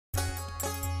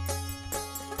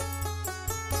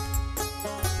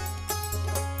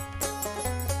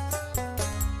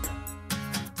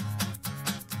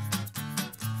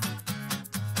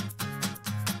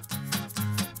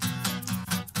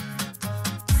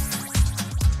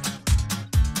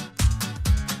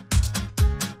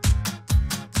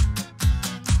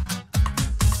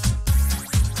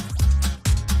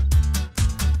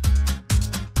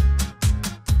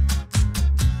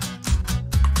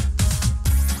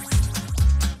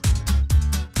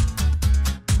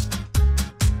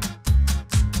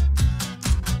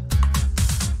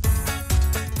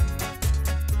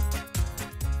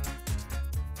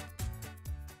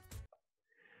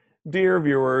Dear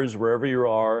viewers, wherever you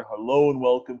are, hello and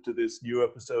welcome to this new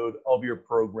episode of your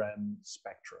program,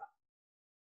 Spectra.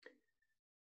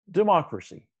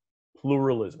 Democracy,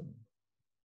 pluralism,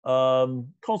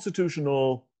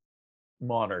 constitutional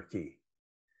monarchy,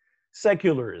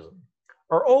 secularism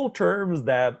are all terms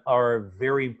that are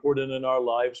very important in our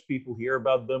lives. People hear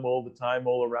about them all the time,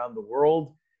 all around the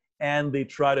world, and they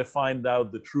try to find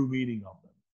out the true meaning of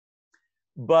them.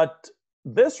 But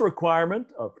this requirement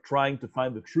of trying to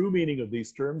find the true meaning of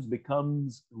these terms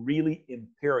becomes really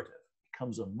imperative,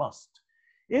 becomes a must,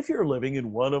 if you're living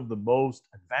in one of the most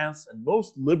advanced and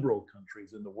most liberal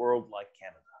countries in the world like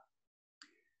Canada.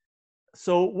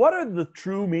 So what are the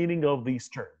true meaning of these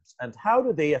terms and how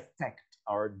do they affect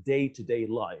our day-to-day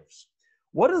lives?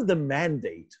 What is the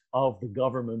mandate of the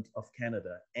government of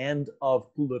Canada and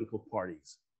of political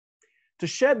parties? To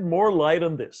shed more light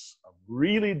on this, I'm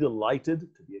really delighted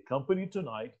to be accompanied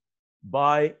tonight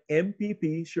by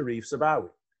MPP Sharif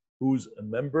Sabawi, who's a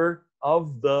member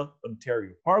of the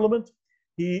Ontario Parliament.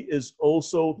 He is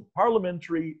also the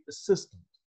parliamentary assistant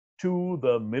to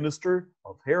the Minister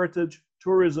of Heritage,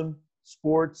 Tourism,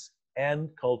 Sports, and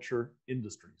Culture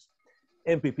Industries.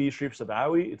 MPP Sharif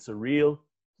Sabawi, it's a real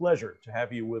pleasure to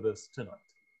have you with us tonight.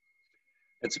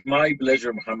 It's my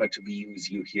pleasure, Mohammed, to be with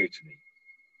you here today.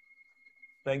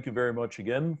 Thank you very much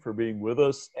again for being with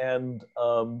us. And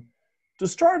to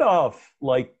start off,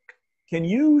 can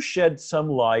you shed some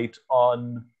light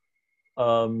on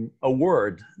a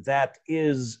word that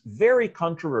is very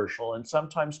controversial and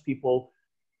sometimes people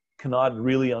cannot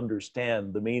really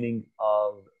understand the meaning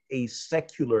of a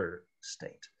secular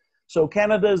state? So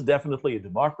Canada is definitely a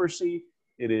democracy.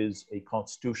 It is a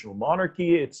constitutional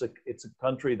monarchy. It's a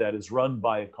country that is run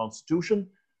by a constitution.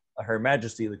 Her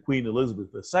Majesty the Queen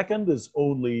Elizabeth II is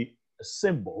only a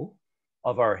symbol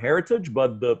of our heritage,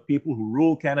 but the people who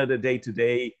rule Canada day to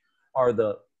day are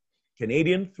the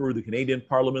Canadian through the Canadian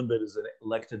Parliament that is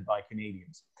elected by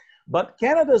Canadians. But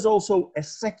Canada is also a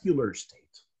secular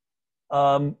state.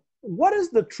 What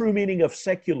is the true meaning of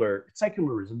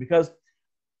secularism? Because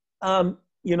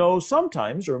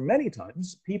sometimes or many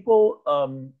times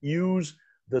people use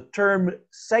the term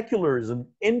secularism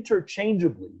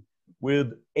interchangeably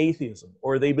with atheism,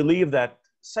 or they believe that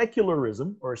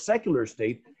secularism or a secular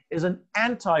state is an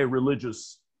anti-religion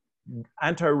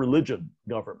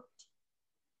government.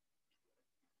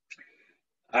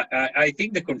 I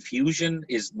think the confusion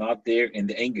is not there in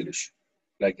the English.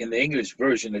 Like in the English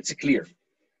version, it's clear.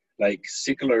 Like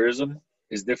secularism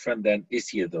is different than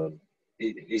atheism.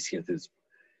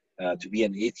 To be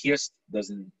an atheist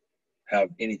doesn't have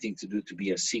anything to do to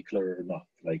be a secular or not.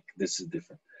 Like this is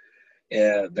different.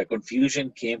 The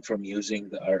confusion came from using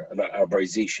the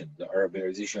Arabization of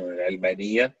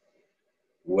العلمانية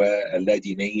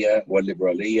واللادينية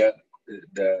والليبرالية.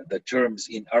 The terms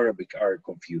in Arabic are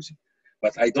confusing,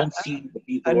 but I don't see the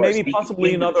people and who are maybe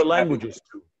possibly in English other languages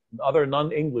too, other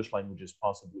non-English languages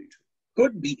possibly too.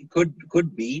 Could be,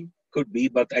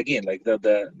 but again, like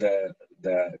the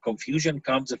confusion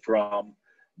comes from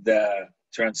the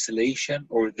translation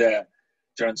or the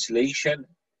translation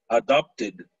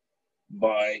adopted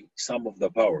by some of the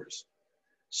powers.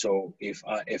 So if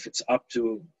it's up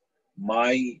to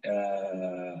my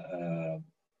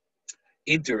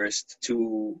interest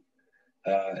to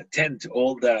tend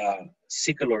all the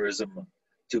secularism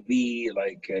to be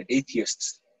like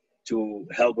atheists to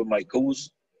help my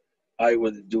cause, I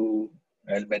will do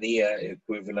Almania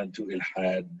equivalent to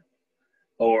Ilhad,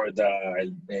 or the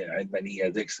Almania,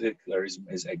 the secularism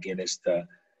is against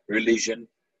religion.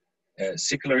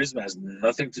 Secularism has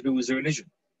nothing to do with religion,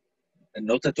 and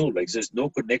not at all. Like there's no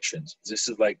connections. This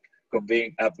is like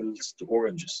comparing apples to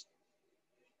oranges,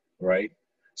 right?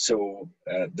 So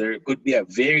there could be a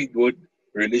very good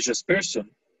religious person,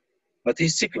 but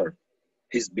he's secular.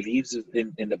 His beliefs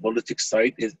in the politics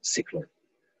side is secular.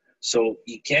 So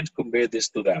you can't compare this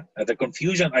to that. The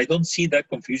confusion, I don't see that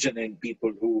confusion in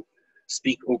people who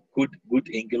speak good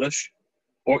English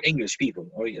or English people.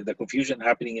 Or the confusion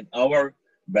happening in our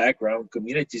background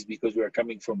communities because we are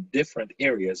coming from different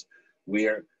areas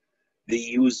where they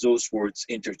use those words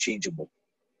interchangeable,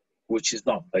 which is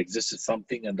not. Like this is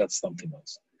something and that's something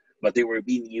else. But they were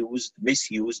being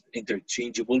misused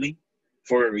interchangeably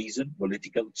for a reason,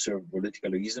 serve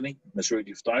political reasoning,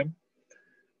 majority of time,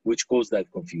 which caused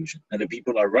that confusion. And the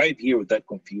people arrive here with that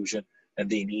confusion and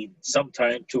they need some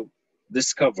time to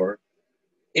discover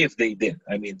if they did.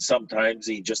 I mean, sometimes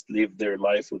they just live their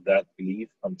life with that belief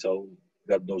until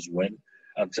God knows when,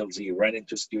 until they ran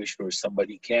into a situation where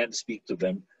somebody can speak to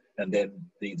them and then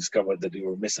they discovered that they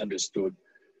were misunderstood.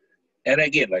 And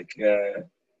again, like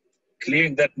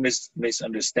clearing that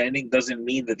misunderstanding doesn't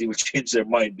mean that they will change their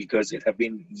mind, because it have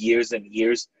been years and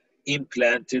years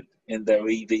implanted in the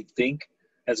way they think.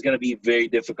 It's going to be very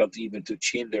difficult even to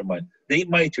change their mind. They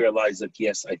might realize that,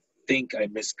 yes, I think I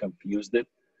misconfused it,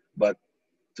 but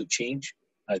to change,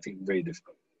 I think very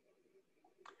difficult.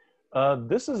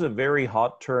 This is a very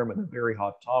hot term and a very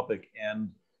hot topic. And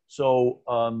so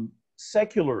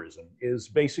secularism is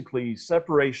basically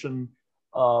separation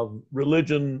of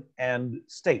religion and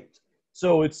state.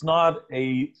 So it's not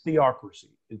a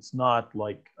theocracy. It's not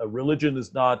like a religion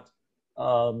is not,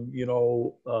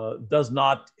 does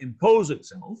not impose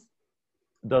itself,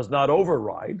 does not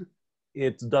override,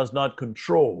 it does not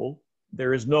control.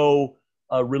 There is no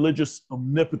religious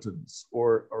omnipotence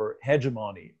or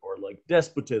hegemony or like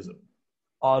despotism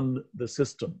on the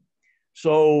system.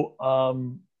 So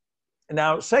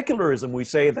now secularism, we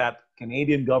say that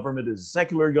Canadian government is a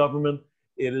secular government.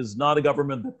 It is not a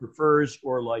government that prefers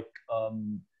or like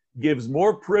gives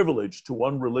more privilege to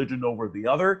one religion over the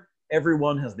other.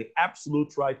 Everyone has the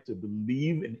absolute right to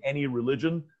believe in any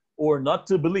religion or not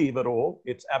to believe at all.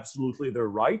 It's absolutely their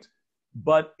right.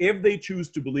 But if they choose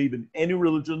to believe in any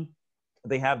religion,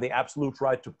 they have the absolute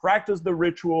right to practice the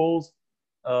rituals,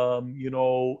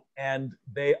 and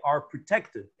they are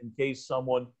protected in case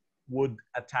someone would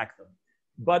attack them.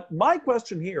 But my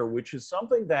question here, which is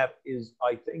something that is,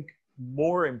 I think,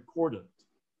 more important,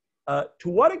 to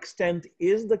what extent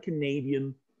is the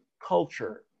Canadian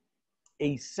culture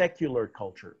a secular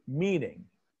culture? Meaning,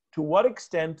 to what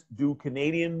extent do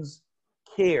Canadians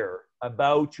care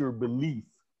about your belief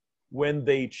when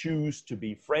they choose to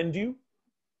befriend you,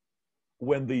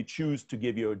 when they choose to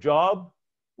give you a job,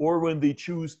 or when they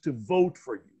choose to vote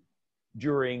for you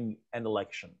during an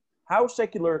election? How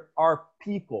secular are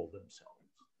people themselves?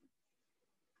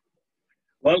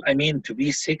 Well, I mean, to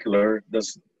be secular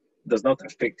does not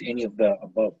affect any of the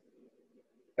above.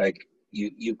 Like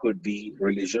you could be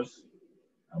religious,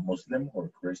 a Muslim or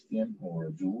Christian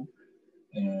or Jew,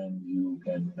 and you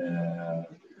can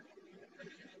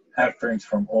have friends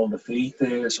from all the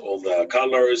faiths, all the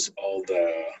colors, all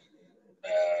the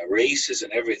races,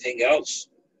 and everything else.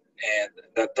 And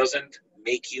that doesn't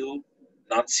make you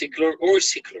non-secular or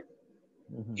secular.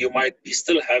 Mm-hmm. You might be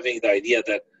still having the idea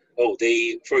that,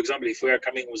 for example, if we are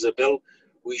coming with a bill,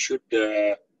 we should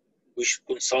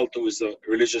consult with the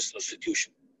religious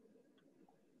institution.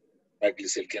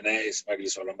 Majlis al-Kanais,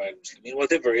 Majlis Ulama al-Muslimin,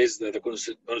 whatever is the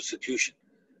constitution.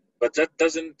 But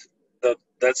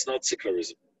that's not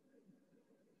secularism.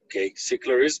 Okay,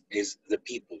 secularism is the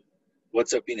people.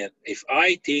 What's opinion? If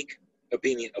I take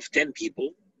opinion of 10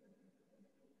 people,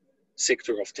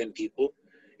 sector of 10 people,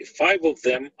 if 5 of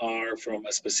them are from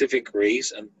a specific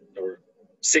race, or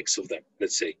 6 of them,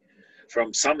 let's say,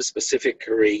 from some specific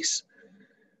race,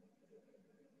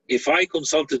 if I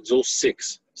consulted those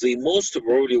 6, they most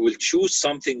probably will choose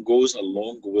something goes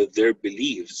along with their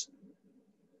beliefs.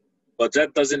 But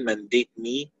that doesn't mandate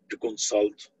me to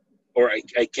consult, or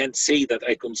I can't say that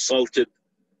I consulted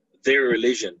their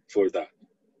religion for that.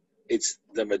 It's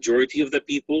the majority of the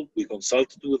people, we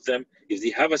consulted with them. If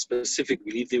they have a specific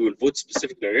belief, they will vote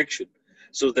specific direction.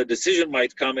 So the decision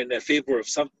might come in a favor of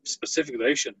some specific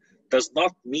direction, does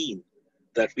not mean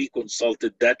that we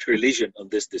consulted that religion on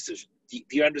this decision. Do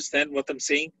you understand what I'm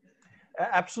saying?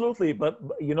 Absolutely. But,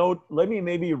 let me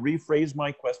maybe rephrase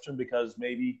my question, because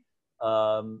maybe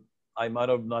I might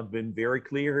have not been very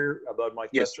clear about my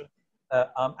question. Yes.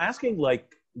 I'm asking,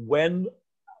 when,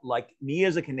 me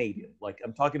as a Canadian,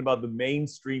 I'm talking about the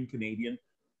mainstream Canadian,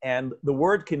 and the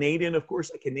word Canadian, of course,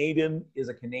 a Canadian is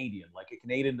a Canadian. A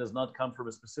Canadian does not come from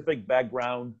a specific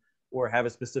background or have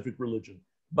a specific religion.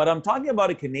 But I'm talking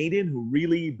about a Canadian who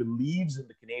really believes in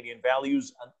the Canadian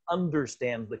values and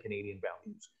understands the Canadian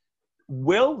values.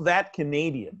 Will that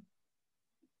Canadian,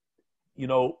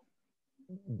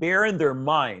 bear in their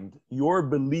mind your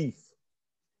belief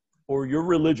or your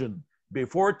religion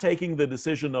before taking the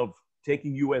decision of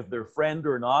taking you as their friend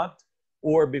or not,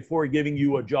 or before giving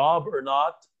you a job or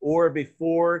not, or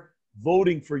before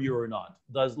voting for you or not?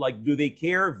 Do they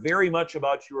care very much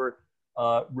about your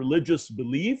religious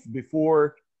belief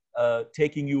before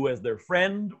taking you as their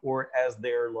friend or as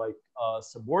their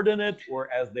subordinate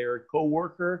or as their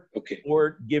co-worker,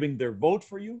 or giving their vote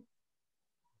for you?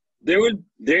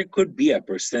 There could be a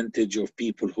percentage of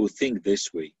people who think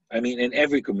this way. I mean, in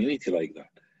every community like that.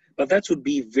 But that would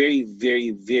be very,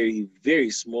 very, very, very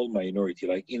small minority.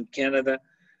 Like in Canada,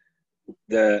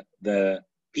 the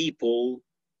people,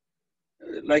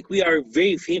 we are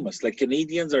very famous.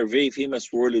 Canadians are very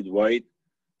famous worldwide,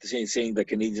 saying that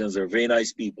Canadians are very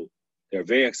nice people. They're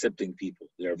very accepting people.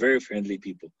 They are very friendly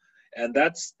people. And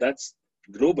that's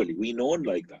globally, we known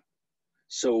like that.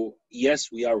 So yes,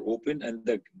 we are open, and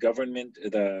the government,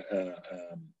 the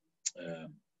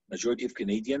majority of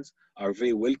Canadians are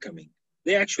very welcoming.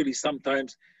 They actually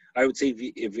sometimes, I would say,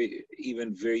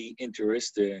 even very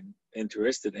interested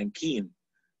and keen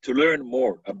to learn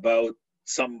more about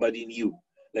somebody new.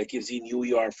 Like if they knew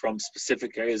you are from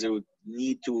specific areas,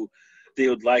 they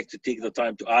would like to take the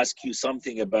time to ask you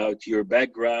something about your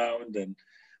background, and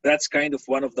that's kind of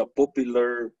one of the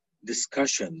popular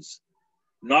discussions,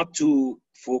 not to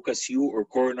focus you or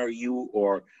corner you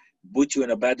or put you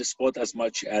in a bad spot as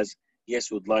much as,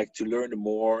 yes, would like to learn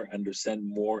more, understand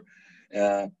more.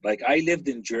 Like I lived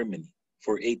in Germany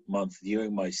for 8 months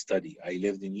during my study. I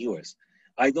lived in US.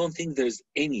 I don't think there's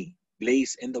any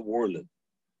place in the world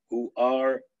who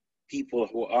are people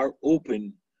who are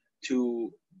open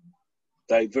to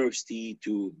diversity,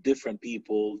 to different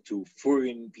people, to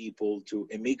foreign people, to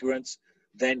immigrants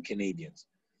than Canadians.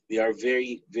 They are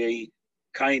very, very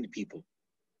kind people.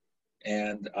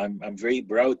 And I'm very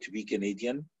proud to be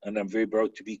Canadian, and I'm very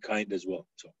proud to be kind as well.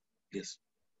 So, yes.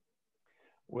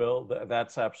 Well,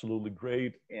 that's absolutely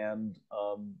great. And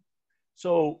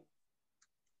so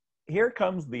here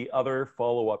comes the other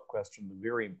follow-up question, the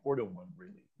very important one,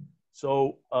 really.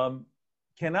 So,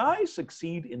 can I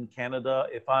succeed in Canada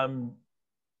if I'm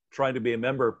trying to be a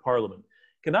member of parliament?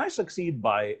 Can I succeed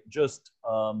by just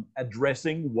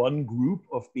addressing one group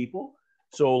of people?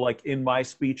 So, like in my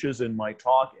speeches, in my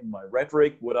talk, in my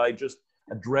rhetoric, would I just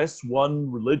address one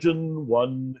religion,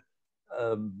 one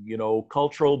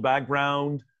cultural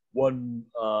background, one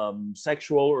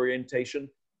sexual orientation?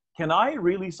 Can I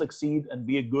really succeed and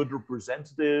be a good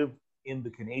representative in the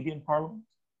Canadian Parliament?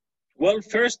 Well,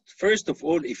 first of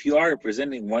all, if you are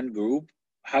representing one group,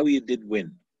 how you did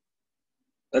win?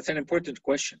 That's an important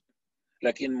question.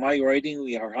 Like in my riding,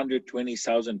 we are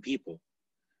 120,000 people.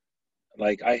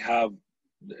 Like I have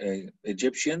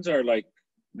Egyptians are like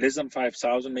less than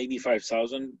 5,000, maybe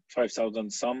 5,000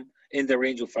 some, in the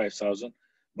range of 5,000.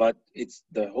 But it's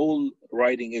the whole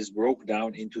riding is broke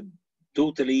down into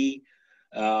totally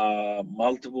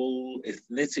multiple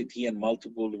ethnicity and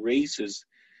multiple races,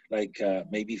 like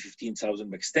maybe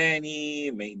 15,000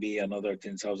 Pakistani, maybe another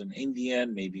 10,000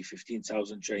 Indian, maybe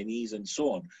 15,000 Chinese, and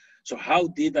so on. So how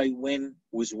did I win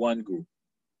with one group?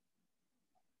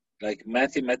 Like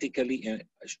mathematically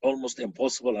almost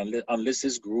impossible unless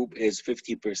this group is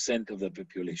 50% of the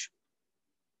population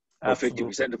or Absolutely.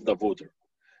 50% of the voter.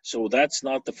 So that's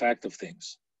not the fact of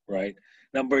things, right?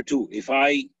 Number two, if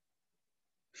I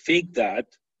fake that,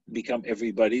 become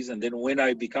everybody's, and then when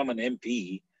I become an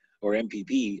MP or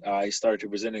MPP, I start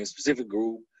representing a specific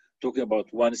group, talking about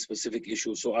one specific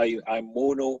issue. So I'm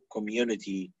mono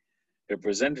community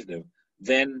representative.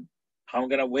 Then how I'm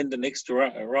gonna win the next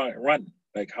run?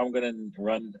 Like how I'm gonna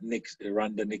run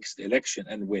the next election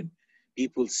and win?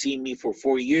 People see me for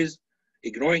 4 years,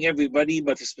 ignoring everybody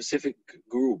but a specific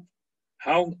group.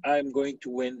 How I'm going to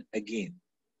win again?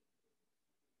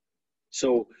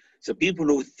 So people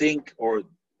who think or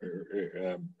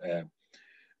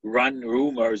run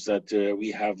rumors that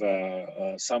we have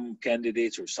some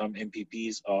candidates or some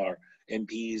MPPs are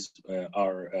MPs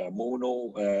are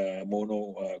mono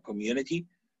community,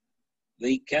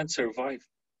 they can't survive.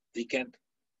 They can't.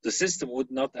 The system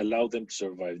would not allow them to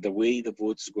survive. The way the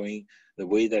vote is going, the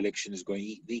way the election is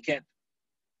going, they can't.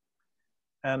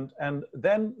 And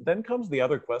then comes the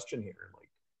other question here,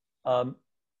 like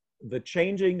the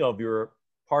changing of your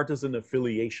partisan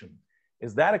affiliation.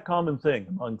 Is that a common thing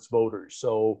amongst voters?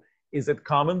 So is it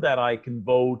common that I can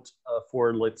vote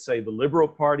for, let's say, the Liberal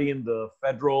Party in the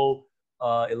federal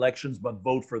elections, but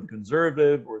vote for the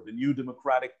Conservative or the New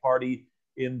Democratic Party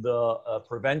in the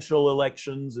provincial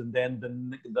elections, and then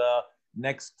the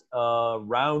next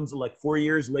rounds, like 4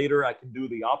 years later, I can do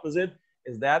the opposite?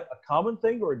 Is that a common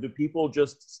thing, or do people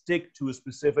just stick to a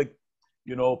specific,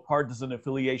 partisan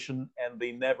affiliation and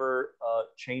they never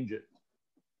change it?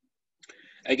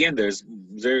 Again,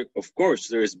 of course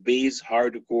there's base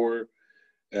hardcore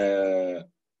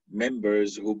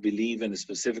members who believe in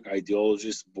specific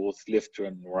ideologies, both left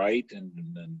and right, and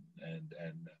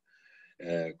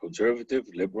conservative,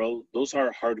 liberal. Those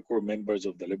are hardcore members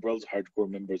of the liberals, hardcore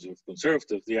members of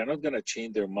conservative. They are not going to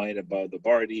change their mind about the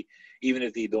party, even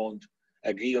if they don't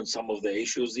agree on some of the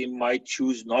issues. They might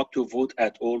choose not to vote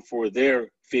at all for their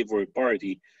favorite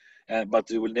party, but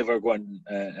they will never go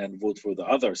and vote for the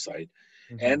other side.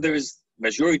 Mm-hmm. And there is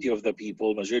majority of the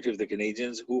people, majority of the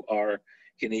Canadians who are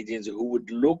Canadians who would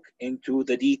look into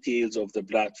the details of the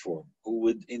platform, who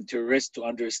would interest to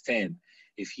understand,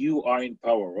 if you are in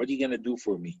power, what are you going to do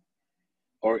for me?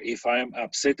 Or if I'm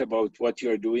upset about what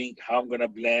you're doing, how I'm going to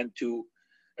plan to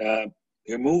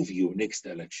remove you next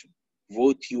election,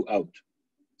 vote you out.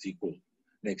 they call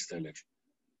next election.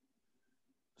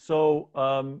 So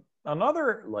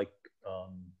another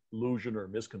illusion or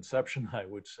misconception, I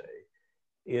would say,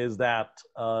 is that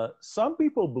some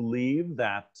people believe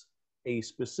that a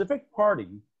specific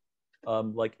party,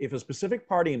 like if a specific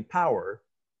party in power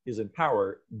is in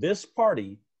power, this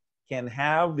party can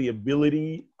have the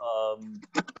ability.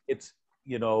 It's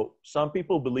some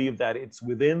people believe that it's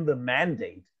within the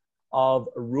mandate of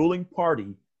a ruling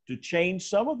party to change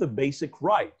some of the basic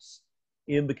rights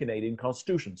in the Canadian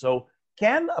Constitution. So,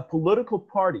 can a political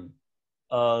party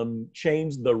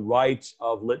change the rights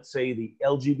of, let's say, the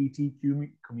LGBTQ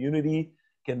community?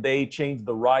 Can they change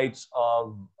the rights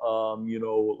of,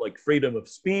 like freedom of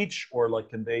speech, or like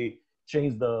can they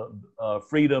change the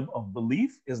freedom of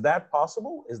belief? Is that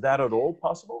possible? Is that at all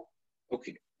possible?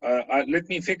 Okay. Let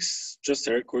me fix just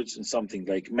the records in something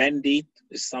like mandate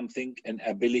is something and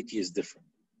ability is different.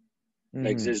 Mm-hmm.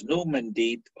 Like there's no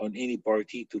mandate on any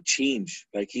party to change.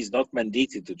 Like he's not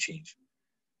mandated to change.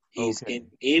 He's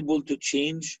able to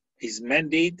change. His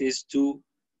mandate is to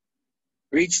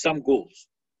reach some goals.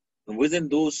 And within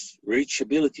those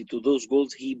reachability to those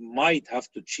goals, he might have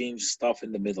to change stuff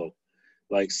in the middle,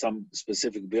 like some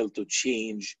specific bill to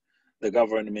change the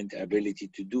government ability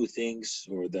to do things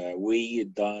or the way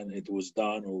it was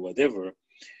done or whatever.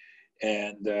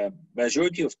 And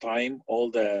majority of time, all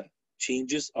the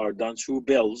changes are done through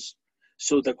bills.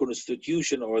 So the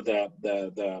constitution or the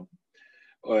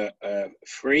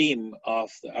frame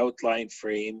of the outline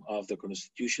frame of the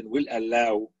constitution will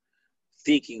allow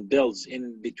taking bills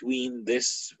in between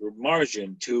this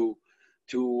margin to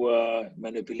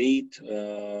manipulate,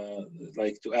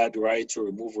 like to add rights or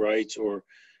remove rights or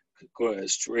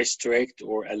restrict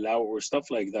or allow or stuff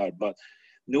like that. But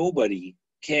nobody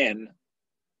can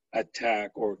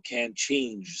attack or can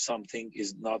change something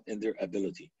is not in their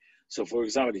ability. So for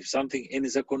example, if something in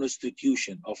the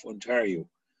constitution of Ontario,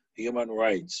 human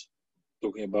rights,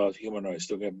 talking about human rights,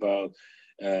 talking about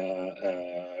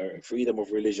freedom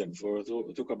of religion,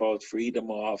 talk about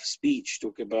freedom of speech,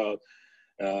 talk about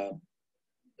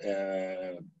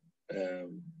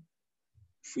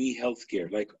free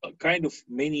healthcare, like kind of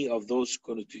many of those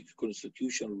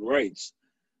constitutional rights.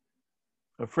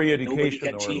 A free education. Nobody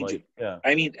can change it. Yeah.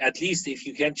 I mean, at least if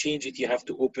you can change it, you have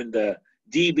to open the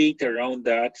debate around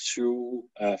that through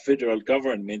federal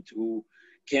government who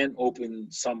can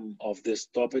open some of these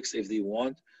topics if they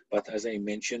want. But as I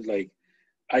mentioned, like,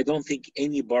 I don't think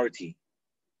any party,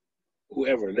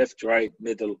 whoever, left, right,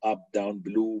 middle, up, down,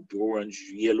 blue, orange,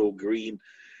 yellow, green,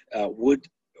 would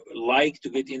like to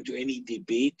get into any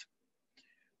debate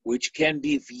which can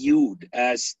be viewed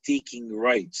as taking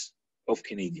rights of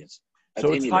Canadians.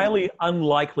 So it's highly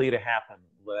unlikely to happen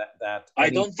that I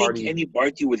don't think any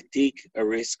party will take a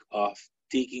risk of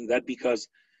taking that, because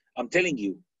I'm telling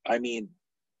you, I mean,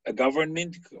 a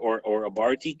government or a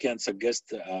party can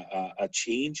suggest a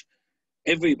change.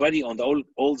 Everybody on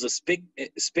all the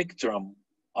spectrum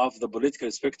of the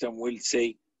political spectrum will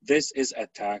say this is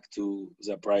attack to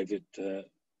the private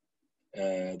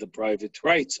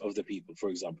rights of the people, for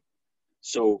example.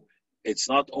 So it's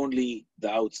not only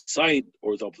the outside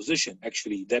or the opposition.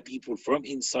 Actually, the people from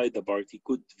inside the party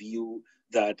could view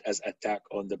that as attack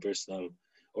on the personal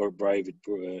or private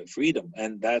freedom,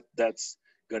 and that's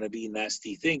going to be a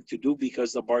nasty thing to do,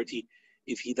 because the party,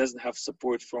 if he doesn't have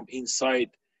support from inside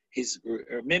his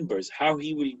members, how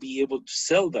he will be able to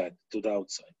sell that to the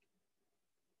outside?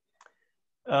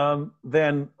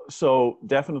 Then, so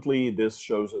definitely this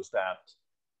shows us that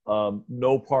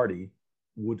no party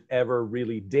would ever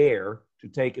really dare to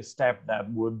take a step that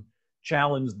would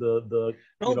challenge the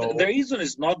the reason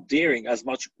is not daring as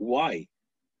much why.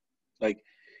 Like,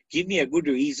 give me a good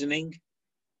reasoning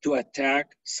to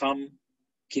attack some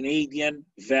Canadian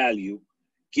value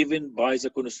given by the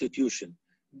Constitution.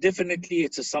 Definitely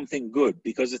it's something good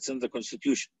because it's in the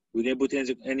Constitution. We didn't put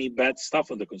any bad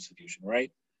stuff in the Constitution, right?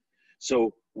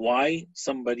 So why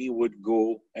somebody would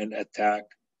go and attack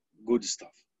good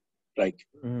stuff? Like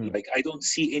I don't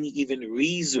see any even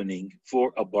reasoning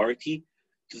for a party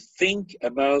to think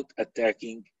about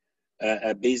attacking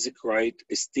a basic right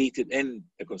stated in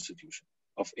the Constitution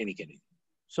of any Canadian.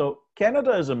 So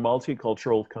Canada is a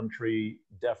multicultural country.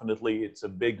 Definitely, it's a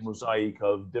big mosaic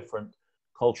of different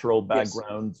cultural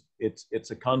backgrounds. Yes.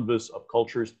 It's a canvas of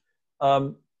cultures.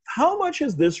 How much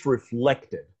is this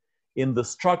reflected in the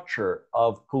structure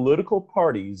of political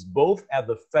parties, both at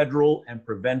the federal and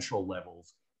provincial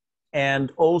levels,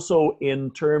 and also in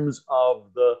terms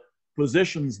of the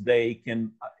positions they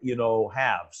can,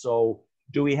 have? So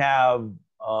do we have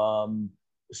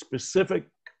specific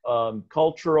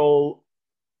cultural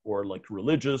or like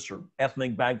religious or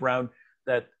ethnic background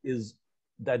that is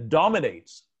that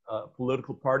dominates a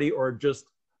political party, or just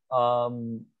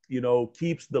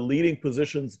keeps the leading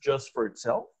positions just for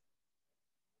itself?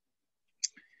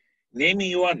 Name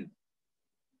me one.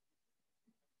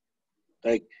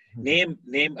 Like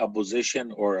name a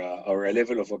position or a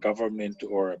level of a government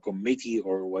or a committee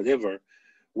or whatever,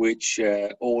 which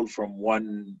all from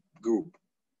one group.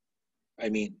 I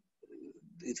mean,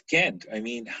 it can't. I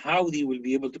mean, how they will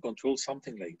be able to control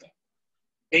something like that?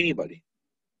 Anybody?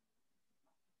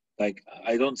 Like,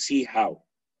 I don't see how.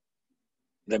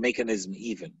 The mechanism,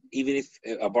 even if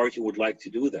a party would like to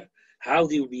do that, how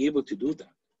they will be able to do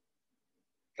that?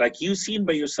 Like you've seen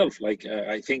by yourself. Like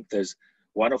I think there's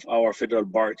one of our federal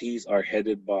parties are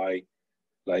headed by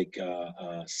like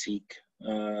Sikh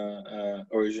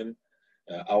origin.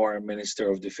 Our Minister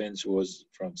of Defense was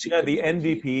from Sikh Yeah,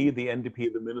 community. the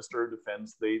NDP, the Minister of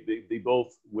Defense, they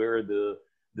both wear the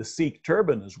Sikh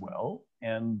turban as well,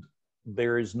 and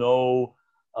there is no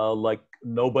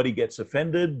nobody gets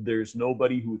offended. There's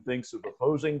nobody who thinks of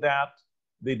opposing that.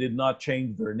 They did not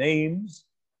change their names,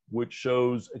 which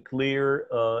shows a clear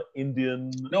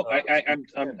Indian. No,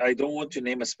 I don't want to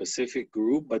name a specific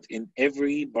group, but in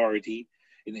every party,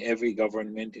 in every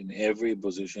government, in every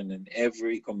position, in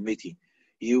every committee,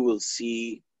 you will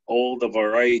see all the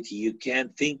variety you can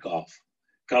think of,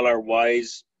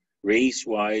 color-wise,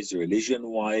 race-wise,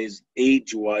 religion-wise,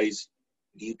 age-wise.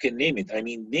 You can name it. I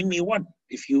mean, name me one.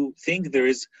 If you think there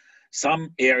is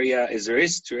some area is a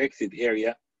restricted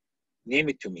area, name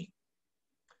it to me.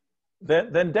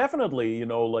 Then definitely,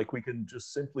 like we can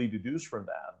just simply deduce from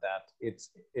that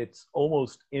it's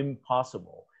almost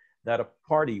impossible that a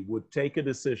party would take a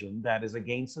decision that is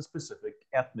against a specific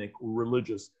ethnic or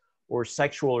religious or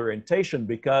sexual orientation,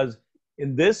 because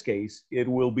in this case, it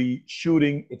will be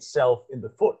shooting itself in the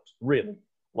foot, really.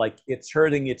 Like it's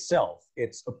hurting itself,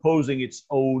 it's opposing its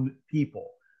own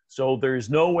people. So there's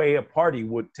no way a party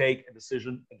would take a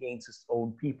decision against its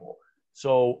own people.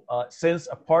 So since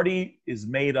a party is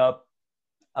made up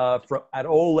from at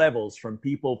all levels, from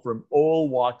people from all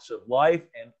walks of life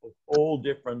and of all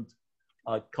different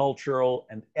cultural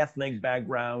and ethnic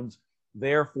backgrounds,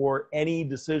 therefore any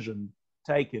decision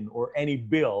taken or any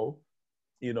bill,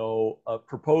 a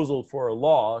proposal for a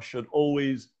law should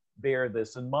always bear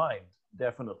this in mind,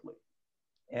 definitely.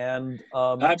 And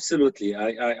absolutely,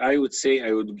 I would say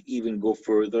I would even go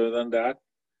further than that.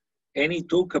 Any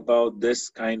talk about this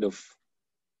kind of,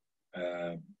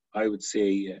 I would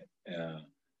say,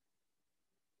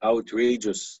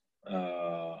 outrageous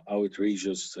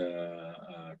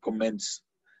comments.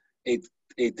 It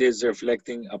is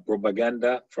reflecting a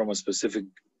propaganda from a specific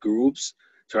groups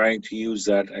trying to use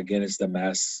that against the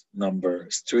mass number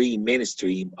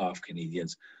mainstream of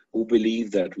Canadians who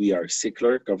believe that we are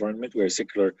secular government, we are a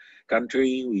secular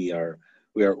country, we are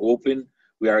open,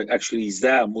 we are actually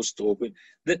the most open.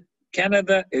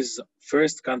 Canada is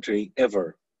first country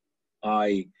ever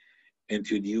I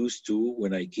introduced to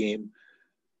when I came,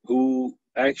 who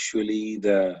actually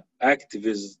the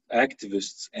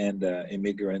activists and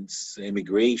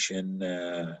immigration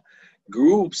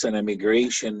groups and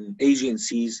immigration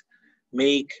agencies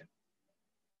make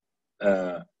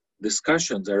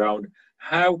discussions around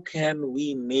how can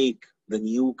we make the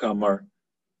newcomer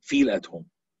feel at home.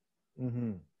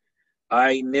 mm-hmm.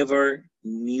 I never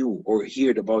knew or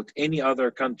heard about any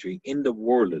other country in the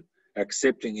world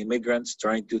accepting immigrants,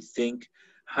 trying to think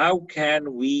how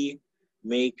can we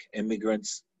make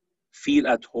immigrants feel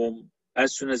at home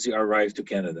as soon as they arrive to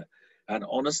Canada. And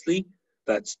honestly,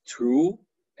 that's true.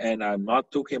 And I'm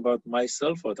not talking about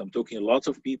myself, but I'm talking a lot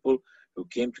of people who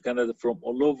came to Canada from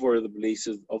all over the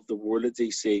places of the world. They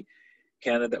say,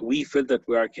 Canada, we feel that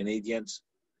we are Canadians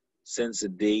since the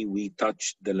day we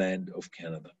touched the land of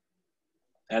Canada.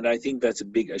 And I think that's a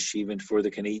big achievement for the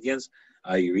Canadians.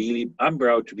 I'm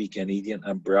proud to be Canadian.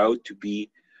 I'm proud to be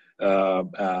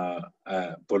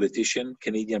politician,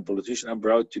 Canadian politician. I'm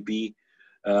proud to be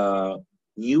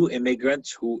new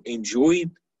immigrants who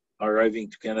enjoyed arriving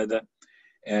to Canada,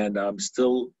 and I'm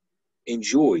still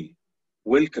enjoy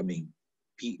welcoming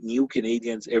new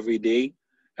Canadians every day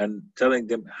and telling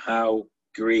them how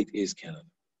great is Canada.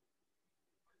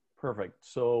 Perfect.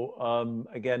 So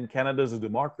again, Canada is a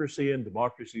democracy, and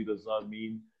democracy does not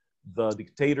mean the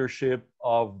dictatorship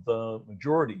of the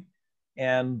majority.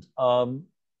 And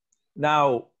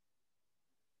now,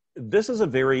 this is a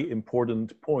very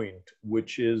important point,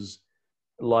 which is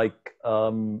like,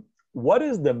 what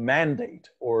is the mandate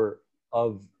or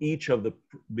of each of the,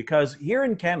 because here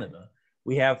in Canada,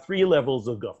 we have three levels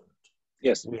of government.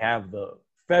 Yes. We have the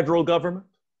federal government,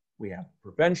 we have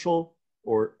provincial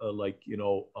or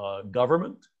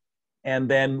government, and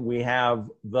then we have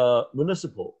the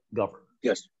municipal government.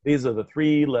 Yes. These are the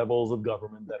three levels of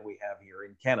government that we have here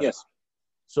in Canada. Yes.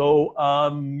 So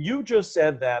you just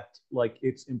said that like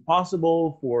it's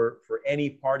impossible for any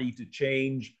party to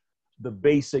change the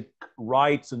basic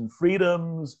rights and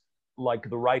freedoms, like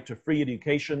the right to free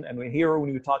education. And here,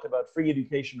 when we talk about free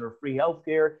education or free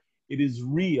healthcare, it is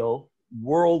real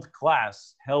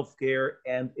world-class healthcare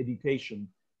and education.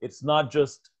 It's not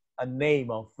just a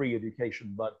name of free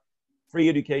education, but free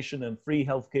education and free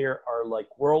healthcare are like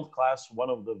world-class, one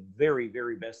of the very,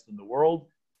 very best in the world.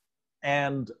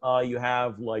 And you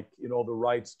have like, you know, the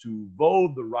rights to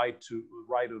vote, the right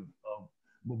of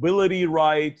mobility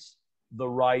rights, the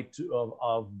right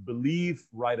of belief,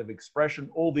 right of expression.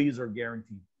 All these are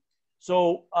guaranteed.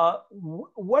 So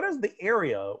what is the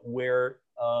area where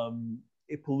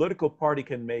a political party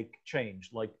can make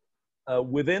change, like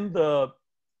within the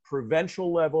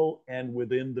provincial level and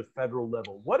within the federal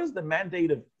level? What is the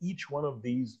mandate of each one of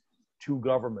these two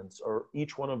governments or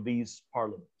each one of these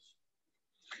parliaments?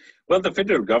 Well, the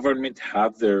federal government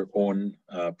have their own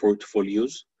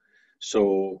portfolios.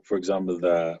 So, for example,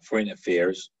 the foreign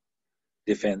affairs,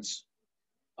 defense,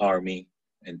 army,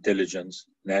 intelligence,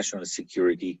 national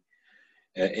security,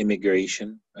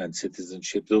 immigration, and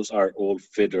citizenship. Those are all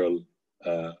federal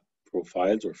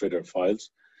profiles or federal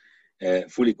files,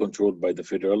 fully controlled by the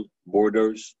federal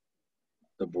borders,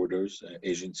 the borders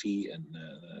agency, and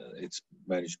it's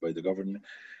managed by the government,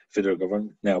 federal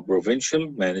government. Now,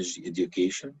 provincial managed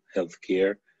education,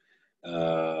 healthcare,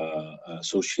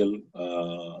 social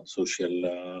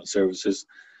services,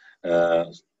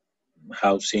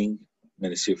 housing,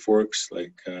 Ministry of Works,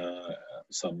 like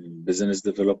some business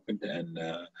development and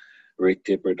rate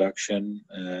tape reduction,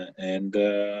 and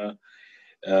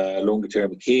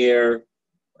long-term care,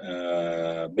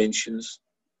 pensions.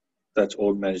 That's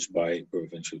all managed by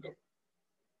provincial government.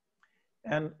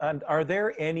 And are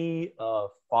there any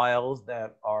files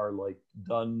that are like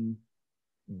done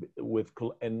with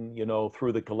and you know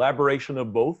through the collaboration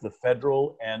of both the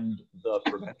federal and the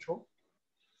provincial?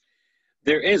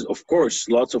 There is, of course,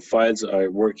 lots of files are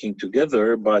working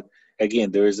together, but again,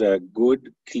 there is a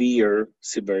good, clear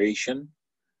separation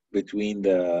between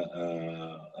the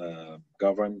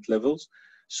government levels.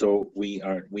 So we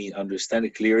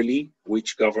understand clearly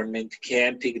which government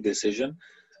can take a decision.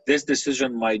 This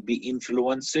decision might be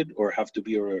influenced or have to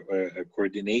be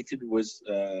coordinated with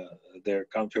their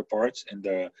counterparts in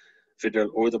the federal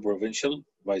or the provincial,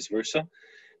 vice versa.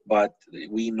 But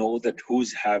we know that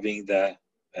who's having the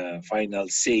final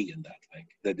say in that, like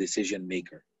the decision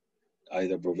maker,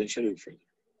 either provincial or federal.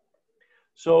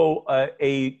 So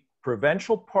a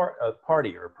provincial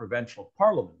party or provincial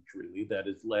parliament, really, that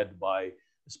is led by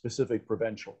a specific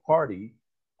provincial party,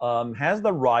 has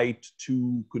the right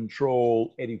to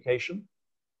control education,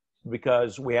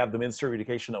 because we have the Ministry of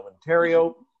Education of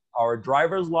Ontario, our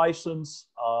driver's license,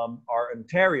 our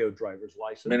Ontario driver's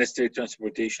license. Ministry of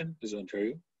Transportation is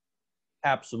Ontario.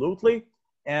 Absolutely.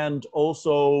 And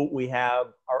also we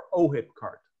have our OHIP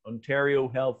card, Ontario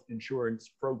Health Insurance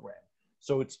Program.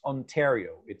 So it's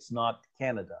Ontario, it's not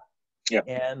Canada. Yeah.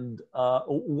 And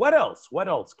what else? What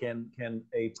else can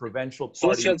a provincial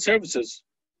party? Social services,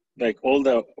 like all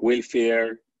the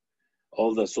welfare,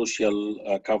 all the social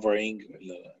covering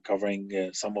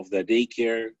some of the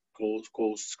daycare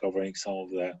costs, covering some of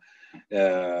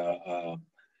the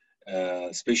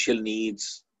special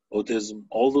needs, autism,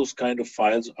 all those kind of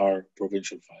files are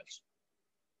provincial files.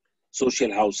 Social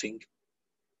housing,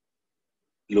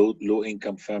 low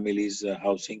income families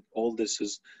housing, all this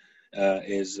is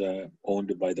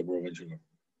owned by the provincial government.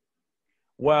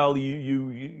 Well,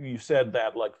 you said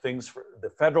that like things for the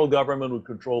federal government would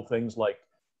control things like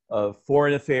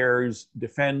foreign affairs,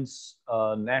 defense,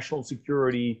 national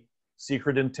security,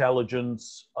 secret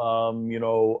intelligence,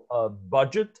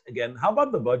 budget. Again, how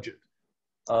about the budget?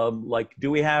 Like,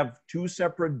 do we have two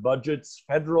separate budgets,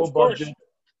 federal budget?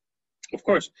 Of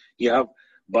course, you have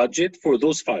budget for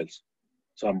those files.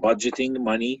 So I'm budgeting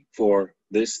money for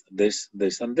this,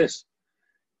 and this.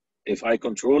 If I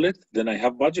control it, then I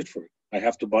have budget for it. I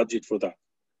have to budget for that.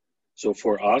 So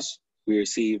for us, we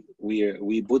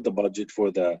put the budget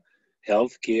for the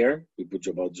health care, we put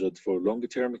the budget for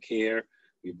long-term care,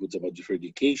 we put the budget for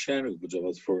education, we put the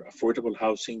budget for affordable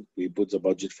housing, we put the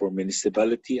budget for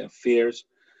municipality affairs,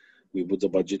 we put the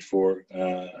budget for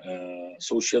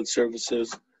social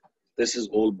services. This is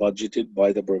all budgeted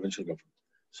by the provincial government.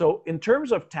 So in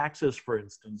terms of taxes, for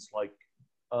instance, like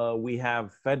we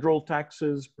have federal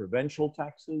taxes, provincial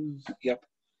taxes. Yep.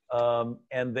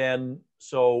 And then,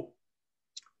 so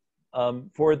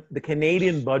for the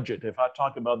Canadian budget, if I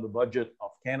talk about the budget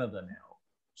of Canada now,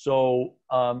 So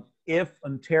if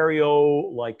Ontario,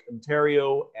 like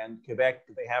Ontario and Quebec,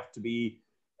 they have to be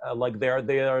like they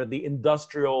are the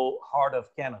industrial heart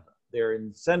of Canada. They're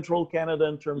in central Canada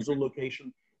in terms of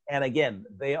location, and again,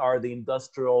 they are the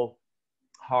industrial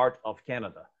heart of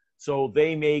Canada. So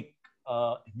they make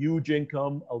huge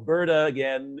income. Alberta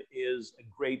again is a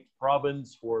great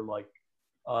province for like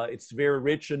it's very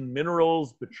rich in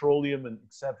minerals, petroleum, and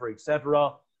et cetera, et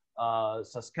cetera.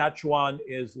 Saskatchewan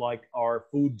is like our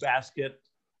food basket,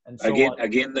 and so on.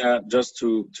 Again, just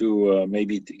to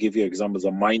maybe to give you examples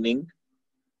of mining,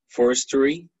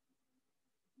 forestry,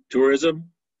 tourism,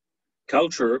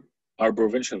 culture are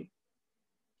provincial.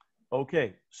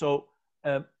 Okay, so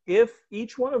if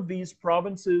each one of these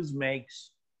provinces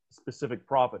makes specific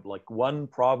profit, like one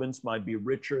province might be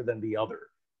richer than the other,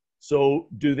 so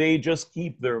do they just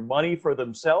keep their money for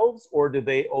themselves, or do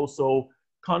they also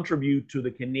contribute to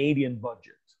the Canadian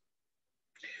budget?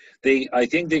 I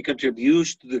think they contribute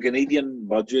to the Canadian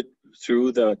budget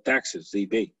through the taxes they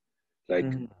pay, like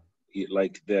Mm-hmm.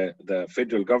 like the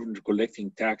federal government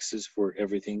collecting taxes for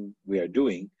everything we are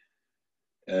doing.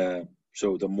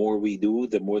 So the more we do,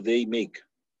 the more they make.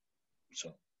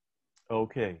 So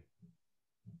Okay,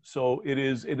 so it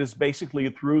is basically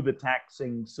through the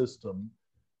taxing system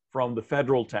from the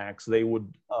federal tax they would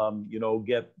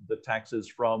get the taxes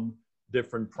from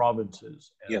different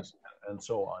provinces yes, and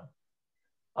so on.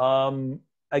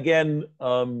 Again,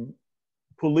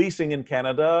 policing in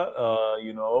Canada,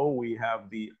 we have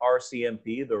the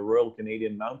RCMP, the Royal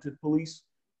Canadian Mounted Police.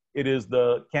 It is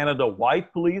the Canada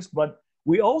White Police, but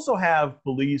we also have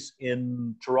police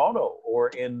in Toronto or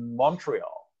in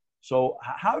Montreal. So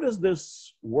how does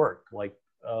this work? Like,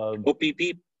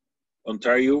 OPP,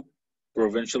 Ontario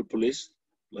Provincial Police.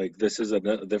 Like this is a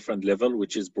different level,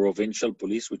 which is provincial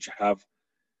police, which have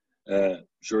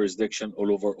jurisdiction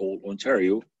all over all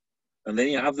Ontario. And then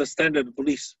you have the standard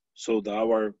police. So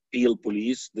our Peel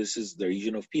police, this is the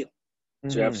region of Peel.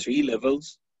 So you have mhm. three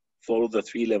levels, follow the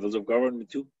three levels of government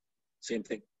too. Same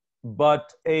thing.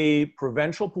 But a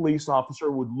provincial police officer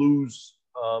would lose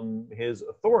his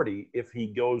authority if he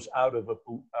goes out of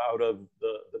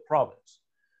the province.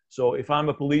 So if I'm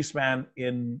a policeman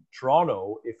in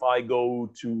Toronto, if I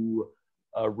go to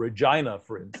Regina,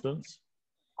 for instance,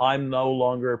 I'm no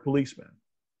longer a policeman,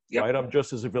 Yep. right? I'm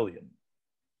just a civilian.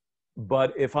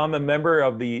 But if I'm a member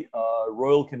of the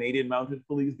Royal Canadian Mounted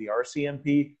Police, the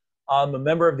RCMP, I'm a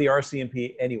member of the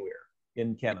RCMP anywhere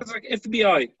in Canada. It's like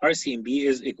FBI. RCMP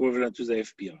is equivalent to the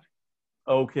FBI.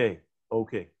 Okay,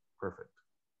 okay, perfect.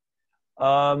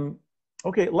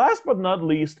 Okay, last but not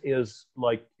least is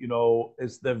like,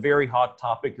 is the very hot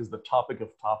topic, is the topic of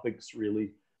topics, really.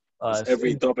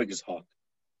 Every topic is hot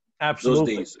those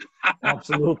Absolutely, days.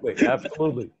 absolutely,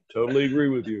 absolutely. Totally agree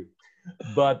with you.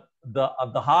 But the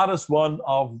hottest one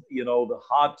of, the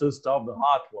hottest of the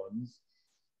hot ones,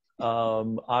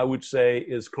 I would say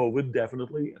is COVID,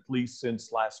 definitely, at least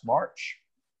since last March.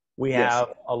 We Yes.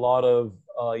 have a lot of,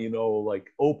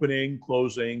 like opening,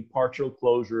 closing, partial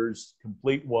closures,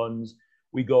 complete ones.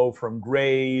 We go from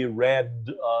gray, red,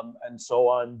 and so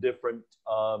on, different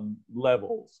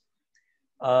levels.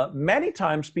 Many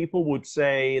times people would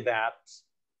say that,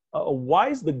 why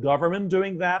is the government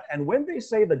doing that? And when they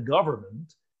say the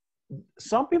government,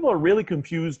 some people are really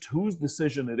confused whose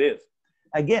decision it is.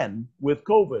 Again, with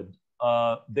COVID,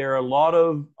 there are a lot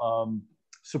of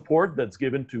support that's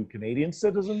given to Canadian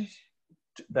citizens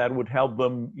that would help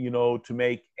them, to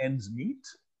make ends meet,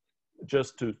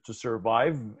 just to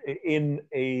survive in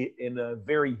a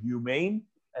very humane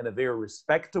and a very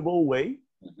respectable way,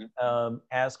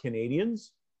 as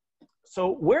Canadians.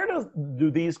 So where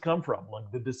do these come from? Like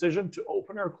the decision to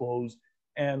open or close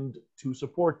and to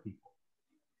support people?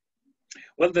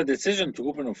 Well, the decision to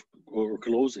open or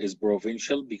close is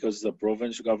provincial because the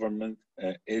provincial government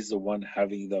is the one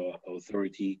having the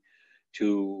authority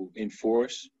to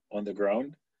enforce on the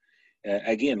ground.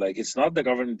 Again, like it's not the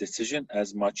government decision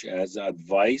as much as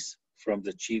advice from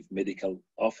the chief medical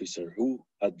officer who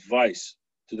advise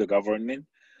to the government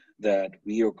that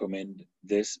we recommend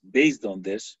this based on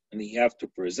this, and he have to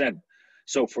present.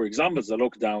 So, for example, the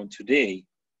lockdown today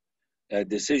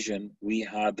decision, we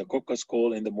had the caucus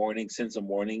call in the morning, since the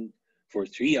morning for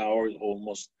 3 hours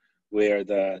almost, where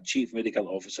the chief medical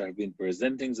officer have been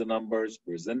presenting the numbers,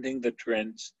 presenting the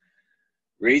trends,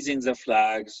 raising the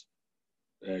flags,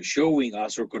 showing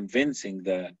us or convincing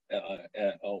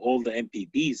all the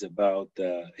MPPs about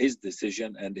his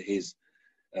decision and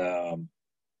um,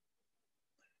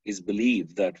 his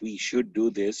belief that we should do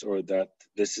this, or that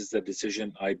this is the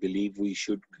decision I believe we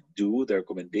should do, the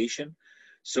recommendation.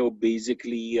 So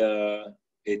basically,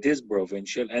 it is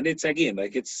provincial, and it's again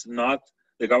like it's not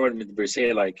the government per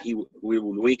se, like we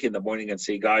will wake in the morning and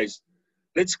say, guys,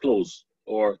 let's close,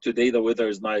 or today the weather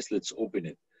is nice, let's open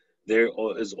it. There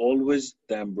is always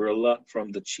the umbrella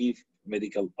from the chief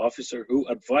medical officer who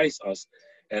advise us,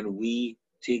 and we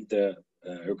take the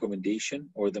recommendation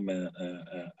or the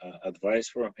advice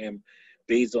from him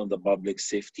based on the public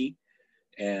safety.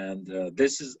 And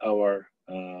this is our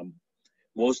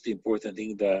most important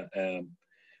thing, that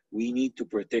we need to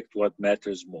protect what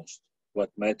matters most.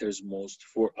 What matters most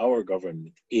for our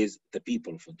government is the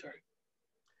people of Ontario.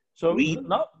 So We know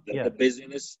not that yeah. the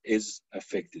business is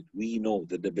affected. We know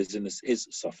that the business is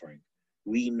suffering.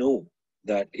 We know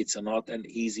that it's not an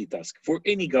easy task. For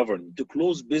any government to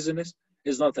close business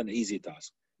is not an easy task.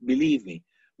 Believe me,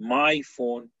 my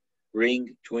phone ring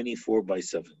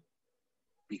 24/7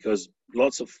 because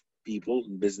lots of people,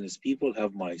 business people,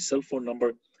 have my cell phone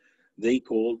number. They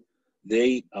call,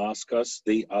 they ask us,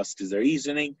 they ask the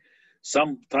reasoning.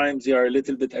 Sometimes they are a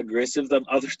little bit aggressive than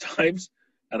other times,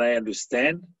 and I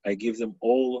understand. I give them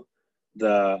all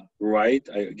the right,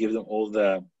 I give them all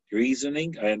the reasoning.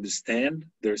 I understand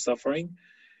their suffering.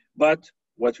 But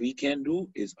what we can do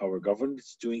is our government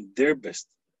is doing their best,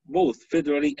 both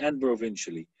federally and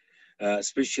provincially,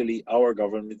 especially our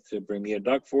government, Premier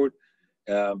Doug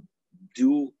um,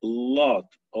 do a lot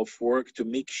of work to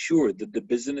make sure that the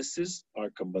businesses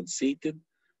are compensated,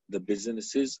 the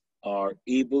businesses are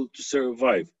able to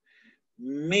survive.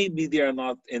 Maybe they are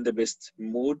not in the best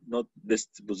mood, not best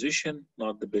position,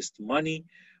 not the best money,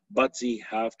 but they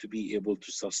have to be able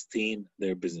to sustain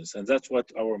their business. And that's what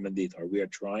our mandate are. We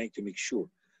are trying to make sure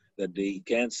that they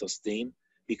can sustain,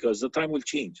 because the time will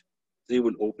change. They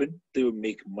will open, they will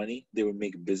make money, they will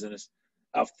make business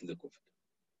after the COVID.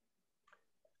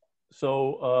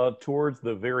 So towards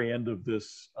the very end of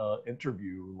this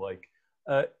interview, like,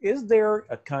 is there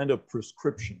a kind of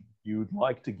prescription you'd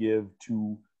like to give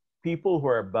to people who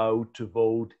are about to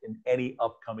vote in any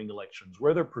upcoming elections,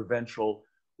 whether provincial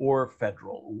or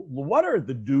federal? What are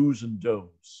the do's and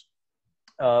don'ts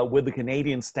with the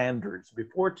Canadian standards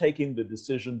before taking the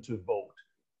decision to vote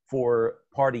for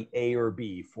party A or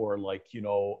B, for like,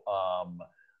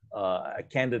 a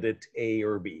candidate A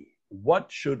or B?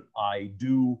 What should I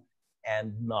do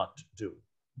and not do?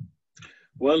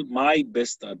 Well, my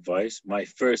best advice, my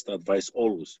first advice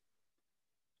always,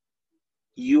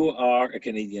 you are a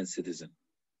Canadian citizen.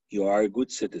 You are a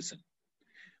good citizen.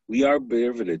 We are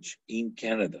privileged in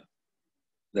Canada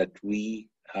that we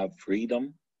have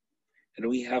freedom, and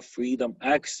we have freedom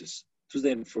access to the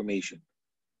information.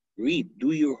 Read,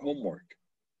 do your homework.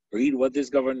 Read what this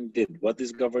government did, what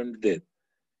this government did.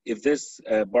 If this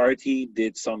party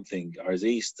did something, are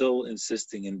they still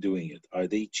insisting in doing it? Are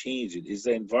they changing? Is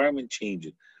the environment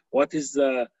changing? What is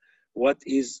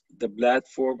the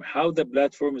platform? How the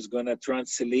platform is going to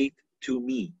translate to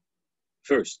me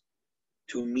first,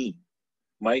 to me,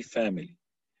 my family?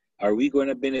 Are we going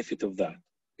to benefit of that?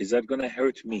 Is that going to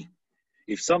hurt me?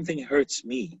 If something hurts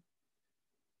me,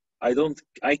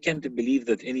 I can't believe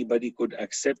that anybody could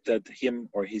accept that him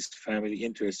or his family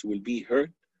interest will be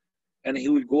hurt, and he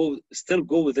will still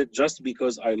go with it just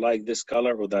because I like this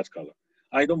color or that color.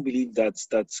 I don't believe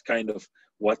that's kind of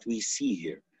what we see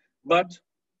here. But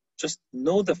just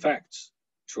know the facts.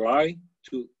 Try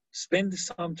to spend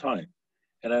some time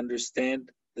and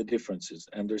understand the differences,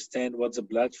 understand what's a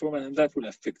platform, and that will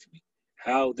affect me,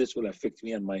 how this will affect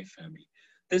me and my family.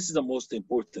 This is the most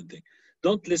important thing.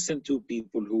 Don't listen to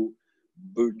people who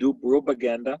do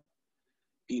propaganda,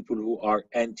 people who are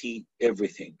anti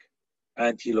everything,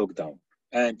 anti-lockdown,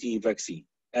 anti-vaccine,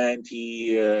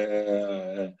 anti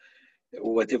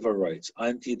whatever rights,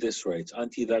 anti this rights,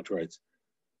 anti that rights.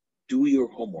 Do your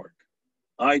homework.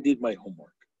 I did my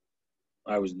homework.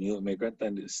 I was a new immigrant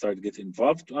and started getting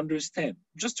involved to understand.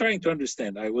 Just trying to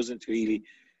understand. I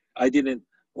didn't,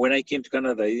 when I came to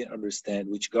Canada, I didn't understand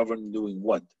which government doing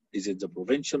what. Is it the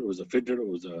provincial, or the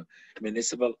federal, or the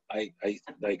municipal?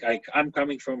 I'm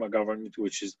coming from a government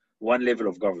which is one level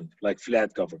of government, like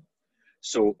flat government.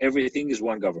 So everything is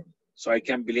one government. So I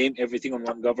can blame everything on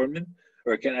one government,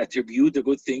 or I can attribute the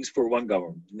good things for one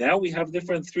government. Now we have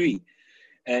different three.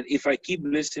 And if I keep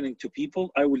listening to people,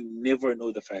 I will never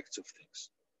know the facts of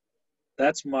things.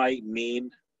 That's my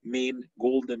main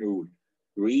golden rule.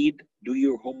 Read, do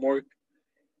your homework,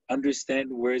 understand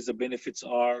where the benefits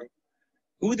are,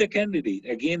 who the candidate.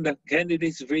 Again, the candidate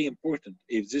is very important.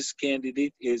 If this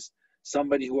candidate is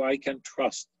somebody who I can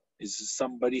trust, is it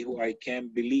somebody who I can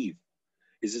believe,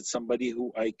 is it somebody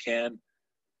who I can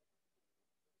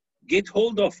get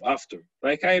hold of after?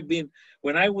 Like I've been,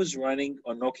 when I was running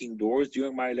on knocking doors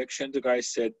during my election, the guy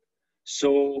said,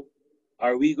 so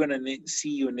are we going to see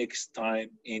you next time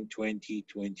in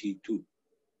 2022?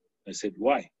 I said,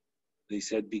 why? They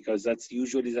said, because that's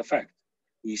usually the fact.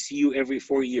 We see you every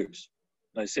 4 years.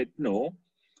 I said, no,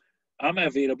 I'm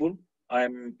available.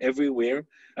 I'm everywhere.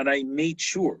 And I made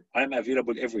sure I'm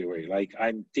available everywhere. Like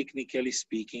I'm technically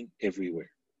speaking everywhere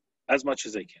as much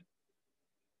as I can.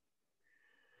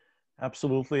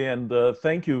 Absolutely. And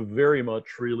thank you very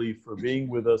much, really, for being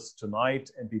with us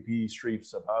tonight, MPP Sharif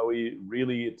Sabawi.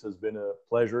 Really, it has been a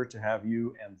pleasure to have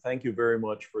you. And thank you very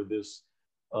much for this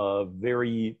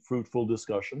very fruitful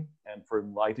discussion and for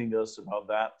enlightening us about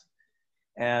that.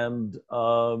 And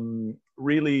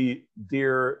really,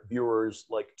 dear viewers,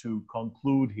 like to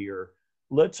conclude here,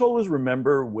 let's always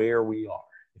remember where we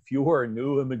are. If you are a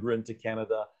new immigrant to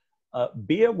Canada,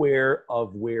 be aware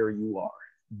of where you are.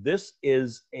 This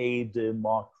is a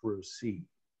democracy,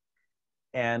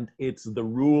 and it's the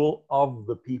rule of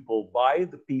the people, by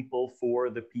the people, for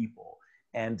the people.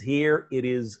 And here it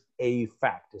is a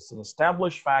fact. It's an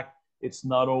established fact. It's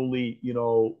not only,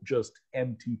 just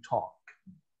empty talk.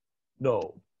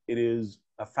 No, it is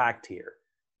a fact here.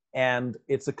 And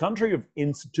it's a country of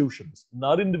institutions,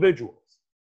 not individuals.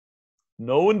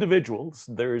 No individuals.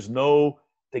 There is no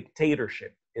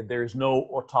dictatorship. There is no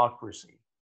autocracy.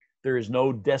 There is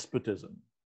no despotism.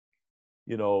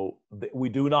 We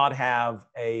do not have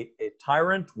a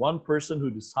tyrant, one person who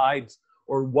decides,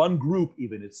 or one group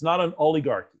even. It's not an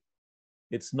oligarchy.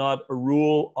 It's not a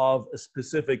rule of a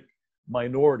specific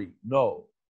minority. No,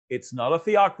 it's not a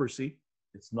theocracy.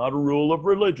 It's not a rule of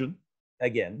religion.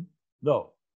 Again,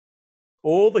 no.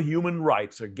 All the human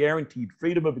rights are guaranteed: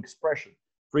 freedom of expression,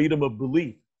 freedom of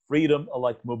belief, freedom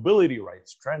like mobility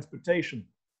rights, transportation.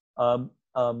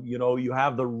 You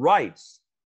have the rights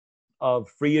of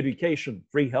free education,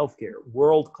 free healthcare,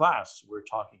 world class, we're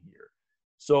talking here.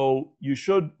 So you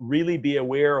should really be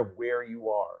aware of where you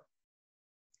are.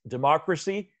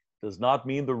 Democracy does not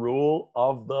mean the rule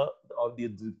of the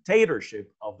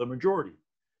dictatorship of the majority.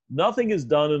 Nothing is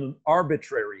done on an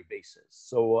arbitrary basis.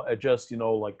 So I just,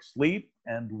 like sleep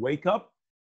and wake up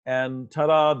and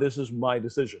ta-da, this is my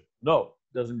decision. No,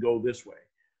 it doesn't go this way.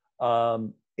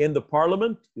 In the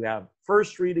parliament, you have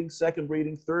first reading, second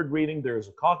reading, third reading. There's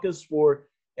a caucus for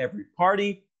every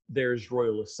party. There's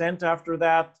royal assent after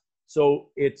that. So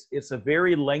it's a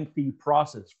very lengthy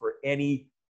process for any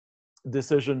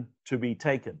decision to be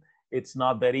taken. It's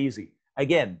not that easy.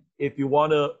 Again, if you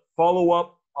want to follow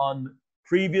up on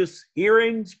previous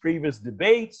hearings, previous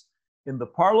debates in the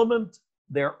parliament,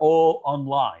 they're all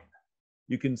online.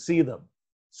 You can see them.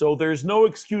 So there's no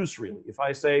excuse really. If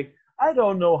I say, I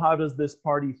don't know how does this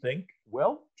party think,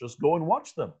 well, just go and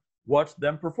watch them. Watch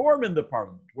them perform in the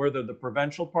parliament, whether the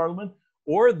provincial parliament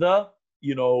or the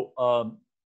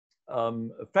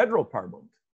federal parliament.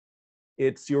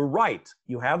 It's your right.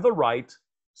 You have the right.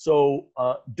 So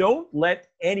don't let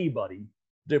anybody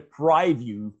deprive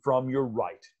you from your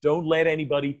right. Don't let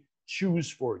anybody choose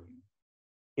for you.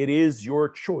 It is your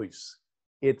choice.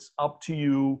 It's up to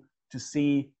you to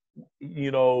see,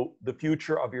 the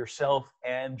future of yourself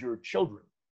and your children.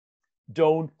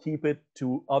 Don't keep it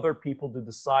to other people to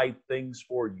decide things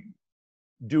for you.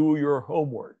 Do your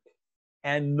homework.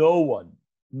 And no one,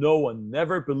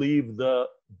 never believe the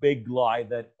big lie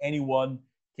that anyone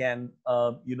can,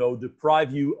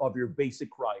 deprive you of your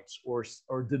basic rights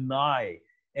or deny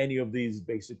any of these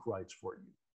basic rights for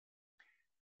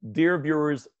you. Dear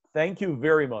viewers, thank you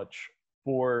very much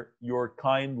for your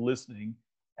kind listening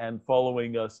and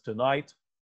following us tonight.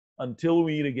 Until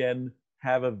we meet again,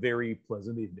 have a very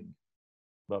pleasant evening.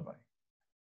 Bye-bye.